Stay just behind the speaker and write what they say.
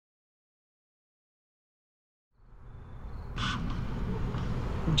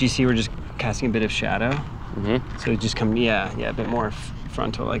GC, we're just casting a bit of shadow. Mm-hmm. So it just come, yeah, a bit more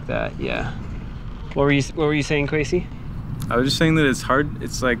frontal like that, yeah. What were you saying, Kwesi? I was just saying that it's hard.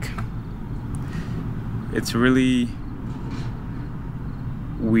 It's like, it's really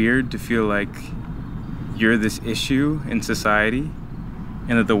weird to feel like you're this issue in society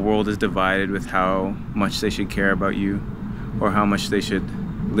and that the world is divided with how much they should care about you or how much they should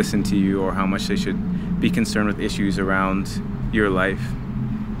listen to you or how much they should be concerned with issues around your life.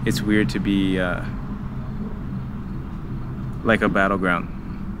 It's weird to be like a battleground.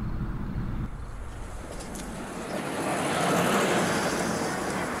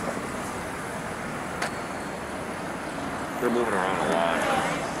 They're moving around a lot.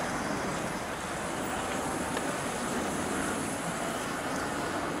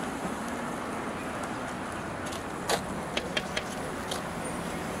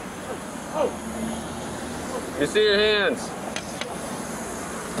 You see your hands.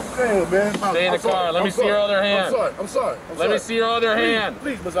 Damn, man. Stay in the car. Let me see your other hand. I'm sorry. Let me see your other hand.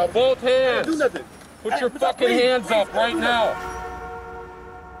 Please, Madrzyk. Both hands. Do nothing. Put your fucking hands up right now.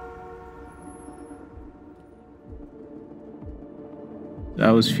 I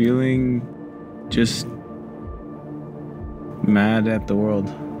was feeling just mad at the world.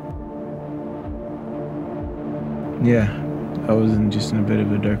 Yeah, I was just in a bit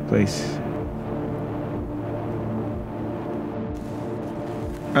of a dark place.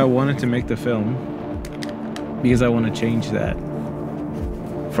 I wanted to make the film because I want to change that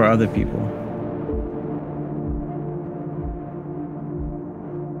for other people.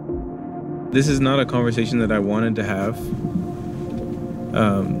 This is not a conversation that I wanted to have.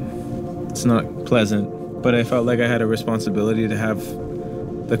 It's not pleasant, but I felt like I had a responsibility to have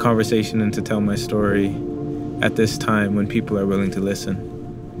the conversation and to tell my story at this time when people are willing to listen.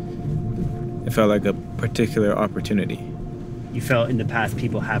 It felt like a particular opportunity. You felt in the past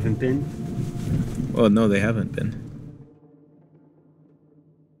people haven't been? Well, no, they haven't been.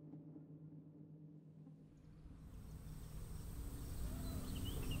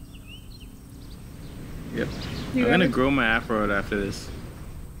 Yep. I'm gonna grow my afro out after this.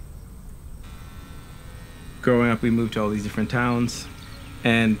 Growing up, we moved to all these different towns,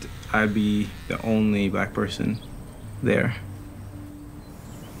 and I'd be the only black person there.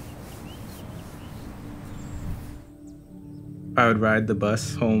 I would ride the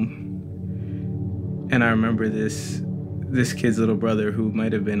bus home, and I remember this kid's little brother who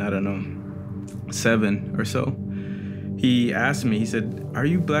might have been, I don't know, 7 or so. He asked me, he said, "Are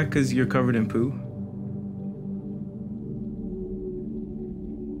you black because you're covered in poo?"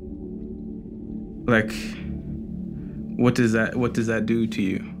 Like, what does that do to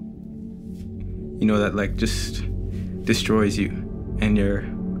you? You know, that like just destroys you, and you're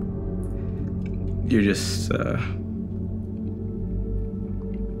just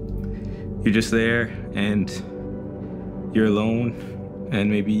there, and you're alone, and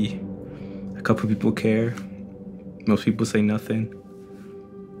maybe a couple people care. Most people say nothing,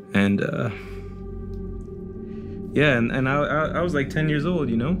 and yeah, and I was like 10 years old,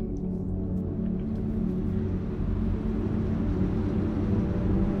 you know.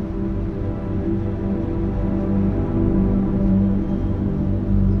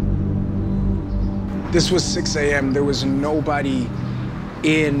 This was 6 a.m. There was nobody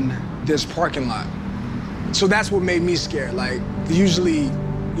in this parking lot. So that's what made me scared. Like, usually,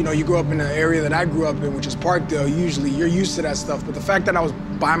 you know, you grow up in the area that I grew up in, which is Parkdale, usually you're used to that stuff. But the fact that I was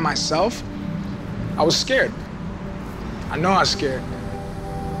by myself, I was scared. I know I was scared.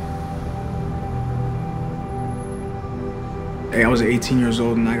 Hey, I was 18 years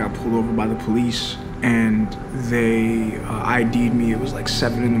old and I got pulled over by the police, and they ID'd me. It was like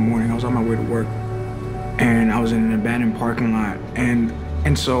 7 in the morning. I was on my way to work, and I was in an abandoned parking lot.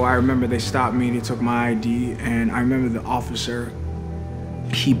 And so I remember they stopped me, they took my ID, and I remember the officer,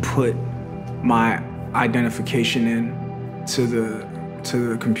 he put my identification in to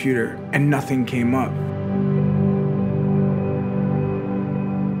the computer, and nothing came up.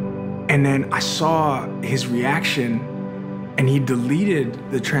 And then I saw his reaction, and he deleted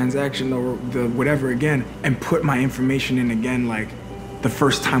the transaction or the whatever again and put my information in again, like the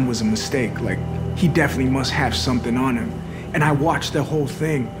first time was a mistake. Like, he definitely must have something on him. And I watched the whole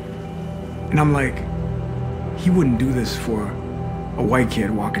thing, and I'm like, he wouldn't do this for a white kid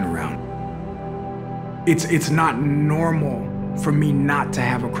walking around. It's not normal for me not to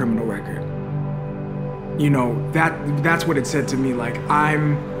have a criminal record. You know, that's what it said to me. Like,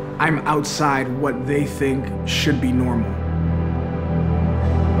 I'm outside what they think should be normal.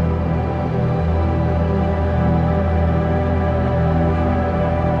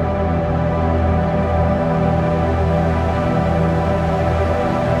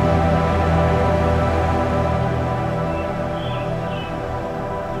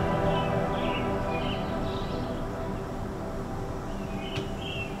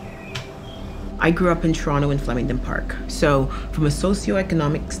 I grew up in Toronto in Flemington Park. So from a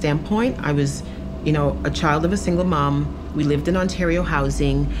socioeconomic standpoint, I was, a child of a single mom. We lived in Ontario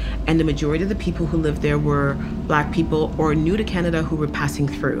housing, and the majority of the people who lived there were Black people or new to Canada who were passing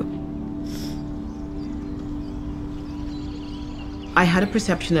through. I had a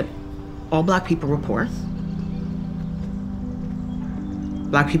perception that all Black people were poor.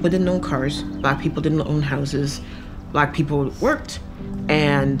 Black people didn't own cars. Black people didn't own houses. Black people worked,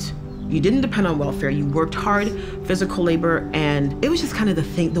 and you didn't depend on welfare. You worked hard, physical labor, and it was just kind of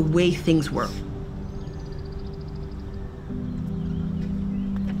the way things were.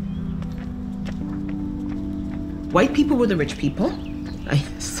 White people were the rich people.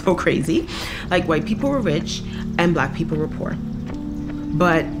 So crazy. Like, white people were rich and Black people were poor.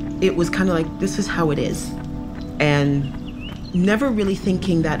 But it was kind of like, this is how it is. And never really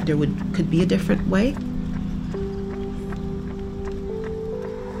thinking that there could be a different way.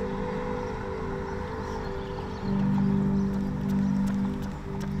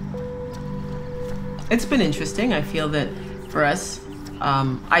 It's been interesting. I feel that for us,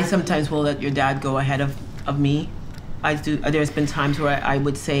 I sometimes will let your dad go ahead of me. I do. There's been times where I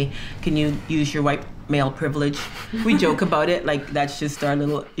would say, can you use your white male privilege? We joke about it, like that's just our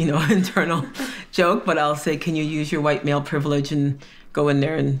little, internal joke, but I'll say, can you use your white male privilege and go in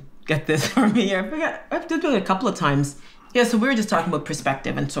there and get this for me? I forgot, I've done it a couple of times. Yeah, so we were just talking about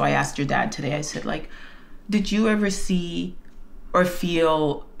perspective, and so I asked your dad today, I said, like, did you ever see or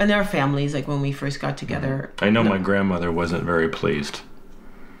feel, in our families, like when we first got together? I know my grandmother wasn't very pleased.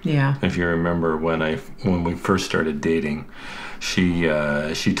 Yeah. If you remember when we first started dating, she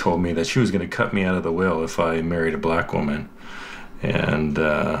told me that she was going to cut me out of the will if I married a Black woman. And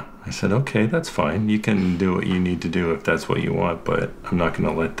I said, okay, that's fine. You can do what you need to do if that's what you want, but I'm not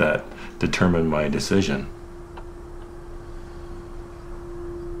going to let that determine my decision.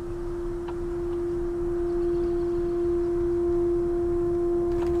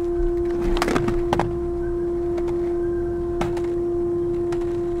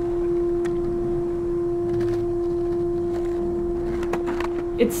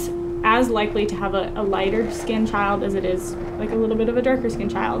 It's as likely to have a lighter skinned child as it is like a little bit of a darker skinned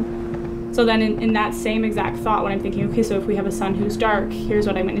child. So then in that same exact thought, when I'm thinking, okay, so if we have a son who's dark, here's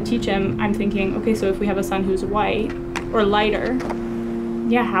what I'm going to teach him, I'm thinking, okay, so if we have a son who's white or lighter,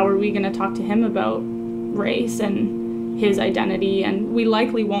 yeah, how are we going to talk to him about race and his identity? And we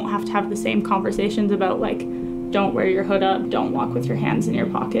likely won't have to have the same conversations about, like, don't wear your hood up, don't walk with your hands in your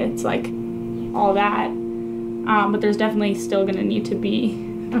pockets, like all that. But there's definitely still going to need to be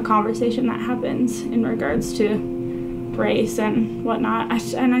a conversation that happens in regards to race and whatnot.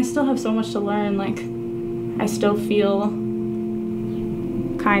 And I still have so much to learn. Like, I still feel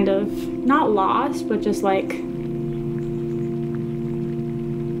kind of not lost, but just like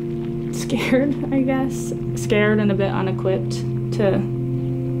scared, I guess. Scared and a bit unequipped to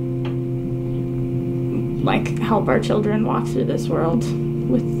like help our children walk through this world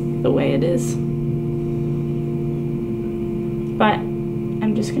with the way it is. But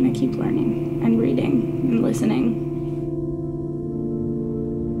I'm just gonna keep learning and reading and listening.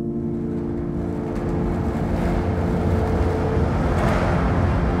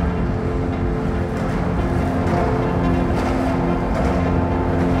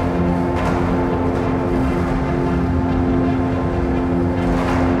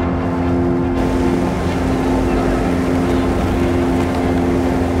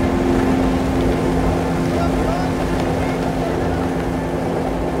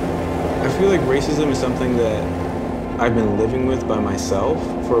 I feel like racism is something that I've been living with by myself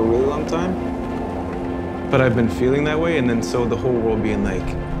for a really long time. But I've been feeling that way, and then so the whole world being like,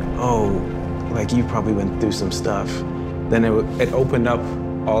 oh, like you probably went through some stuff. Then it opened up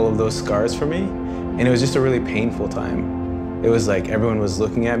all of those scars for me, and it was just a really painful time. It was like everyone was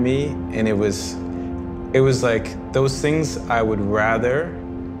looking at me, and it was like those things I would rather,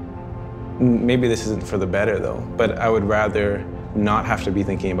 maybe this isn't for the better though, but I would rather not have to be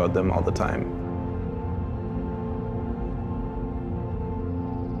thinking about them all the time.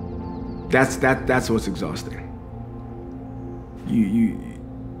 That's what's exhausting.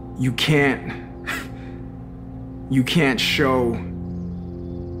 You can't show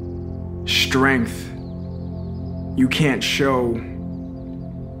strength. You can't show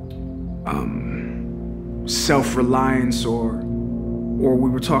self-reliance or we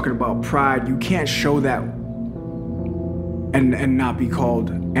were talking about pride. You can't show that and not be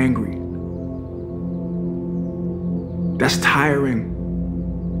called angry. That's tiring.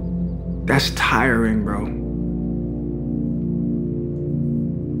 That's tiring, bro.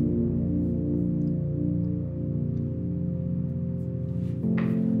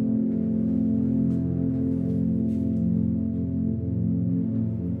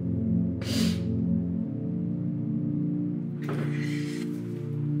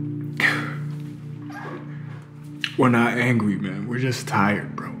 We're not angry, man. We're just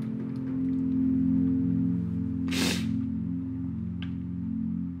tired, bro.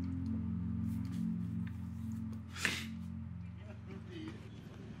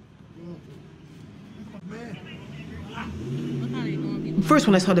 First,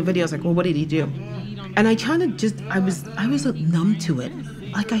 when I saw the video, I was like, well, what did he do? And I kind of just, I was numb to it.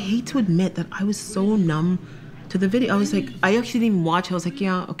 Like, I hate to admit that I was so numb to the video. I was like, I actually didn't even watch it. I was like,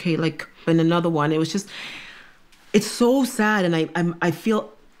 yeah, okay, like, in another one. It was just, it's so sad. And I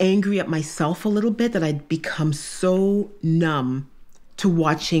feel angry at myself a little bit that I'd become so numb to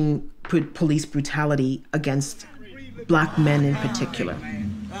watching police brutality against Black men in particular. One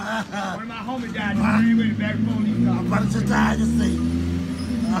of my homies died in the back police car. I'm about to die to see.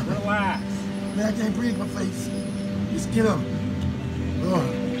 Relax. Man, I can't breathe my face. Just get up.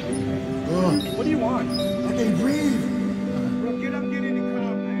 What do you want? I can't breathe. Bro, get up, get in the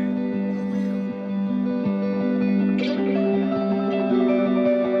car, man.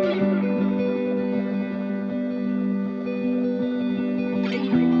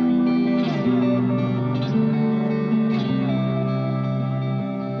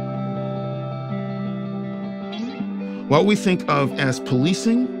 What we think of as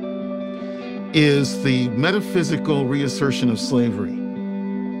policing is the metaphysical reassertion of slavery.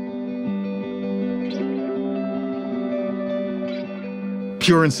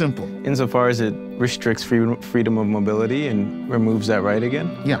 Pure and simple. Insofar as it restricts freedom of mobility and removes that right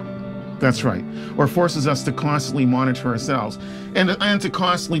again? Yeah, that's right. Or forces us to constantly monitor ourselves and to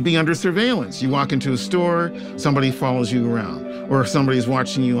constantly be under surveillance. You walk into a store, somebody follows you around, or somebody's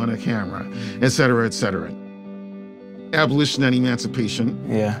watching you on a camera, et cetera, et cetera. Abolition and emancipation.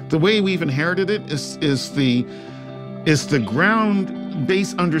 Yeah. The way we've inherited it is the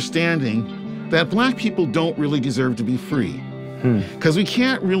ground-based understanding that Black people don't really deserve to be free. Because we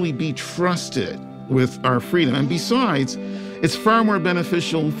can't really be trusted with our freedom. And besides, it's far more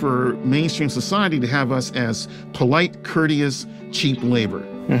beneficial for mainstream society to have us as polite, courteous, cheap labor.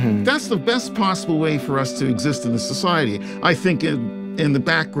 That's the best possible way for us to exist in the society, I think, in the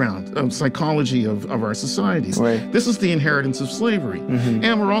background of psychology of our societies. Right. This is the inheritance of slavery.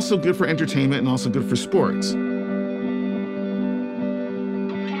 And we're also good for entertainment and also good for sports.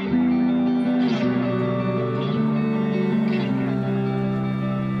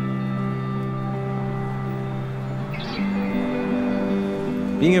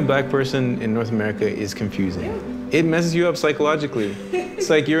 Being a Black person in North America is confusing. It messes you up psychologically. It's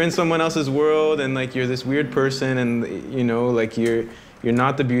like you're in someone else's world and like you're this weird person and you know, like you're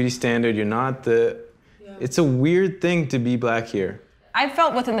not the beauty standard, you're not the... It's a weird thing to be Black here. I've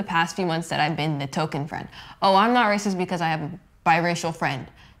felt within the past few months that I've been the token friend. Oh, I'm not racist because I have a biracial friend,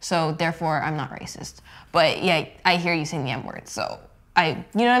 so therefore I'm not racist. But yeah, I hear you saying the M-word, so you know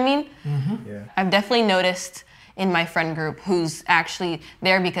what I mean? Yeah. I've definitely noticed in my friend group who's actually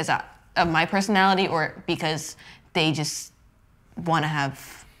there because of my personality or because they just want to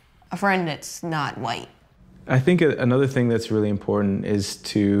have a friend that's not white. I think another thing that's really important is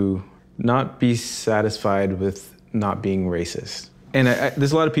to not be satisfied with not being racist. And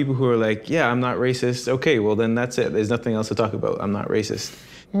there's a lot of people who are like, yeah, I'm not racist. Okay, well then that's it. There's nothing else to talk about. I'm not racist.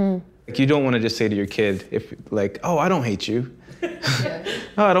 Like, you don't want to just say to your kid, if like, oh, I don't hate you.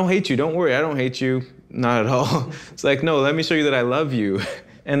 Oh, I don't hate you. Don't worry, I don't hate you. Not at all. It's like, no, let me show you that I love you.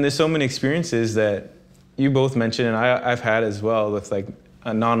 And there's so many experiences that you both mentioned, and I've had as well with like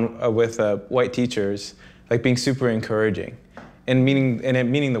white teachers, like being super encouraging, and it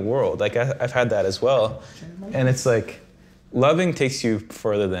meaning the world. Like I've had that as well, and it's like, loving takes you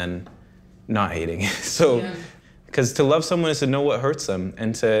further than not hating. So, because to love someone is to know what hurts them,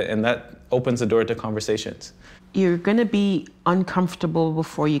 and that opens the door to conversations. You're gonna be uncomfortable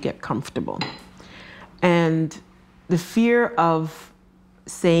before you get comfortable. And the fear of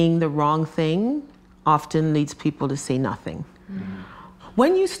saying the wrong thing often leads people to say nothing.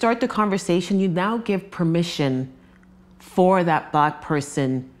 When you start the conversation, you now give permission for that Black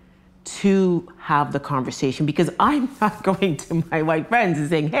person to have the conversation, because I'm not going to my white friends and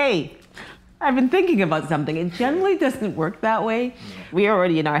saying, hey, I've been thinking about something. It generally doesn't work that way. We're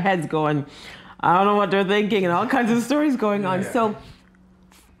already in our heads going, I don't know what they're thinking, and all kinds of stories going on. So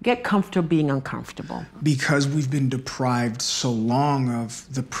get comfortable being uncomfortable. Because we've been deprived so long of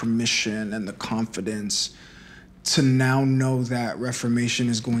the permission and the confidence to now know that reformation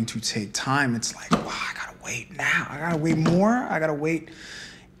is going to take time. It's like, wow, I gotta wait now. I gotta wait more. I gotta wait.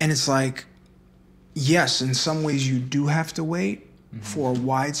 And it's like, yes, in some ways you do have to wait for a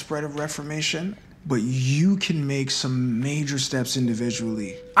widespread of reformation. but you can make some major steps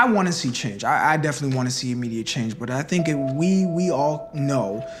individually. I want to see change. I definitely want to see immediate change, but I think we all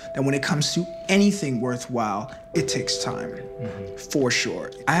know that when it comes to anything worthwhile, it takes time, for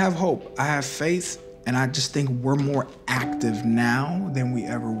sure. I have hope, I have faith, and I just think we're more active now than we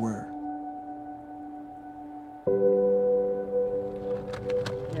ever were.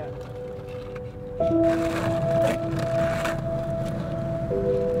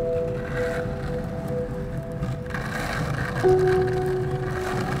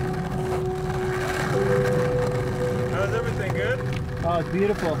 How's everything good? Oh, it's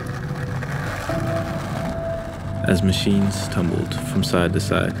beautiful. As machines tumbled from side to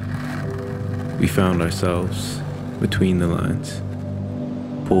side, we found ourselves between the lines,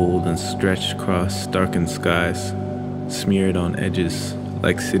 pulled and stretched across darkened skies, smeared on edges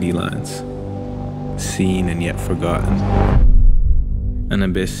like city lines, seen and yet forgotten, an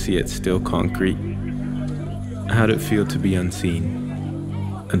abyss yet still concrete. How'd it feel to be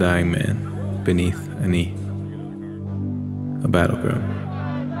unseen, a dying man beneath a knee, a battleground?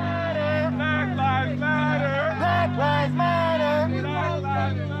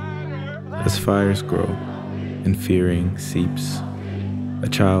 As fires grow and fearing seeps, a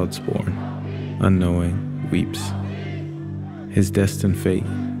child's born, unknowing, weeps. His destined fate,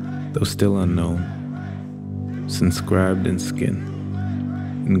 though still unknown, is inscribed in skin,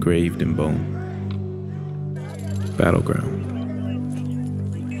 engraved in bone. Battleground.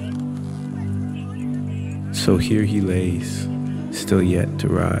 So here he lays, still yet to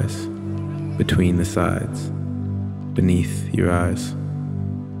rise, between the sides, beneath your eyes.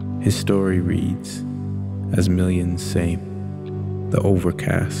 His story reads, as millions same, the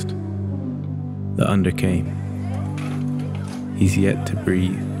overcast, the undercame. He's yet to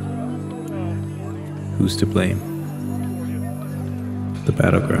breathe. Who's to blame? The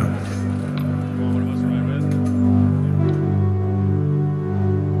battleground.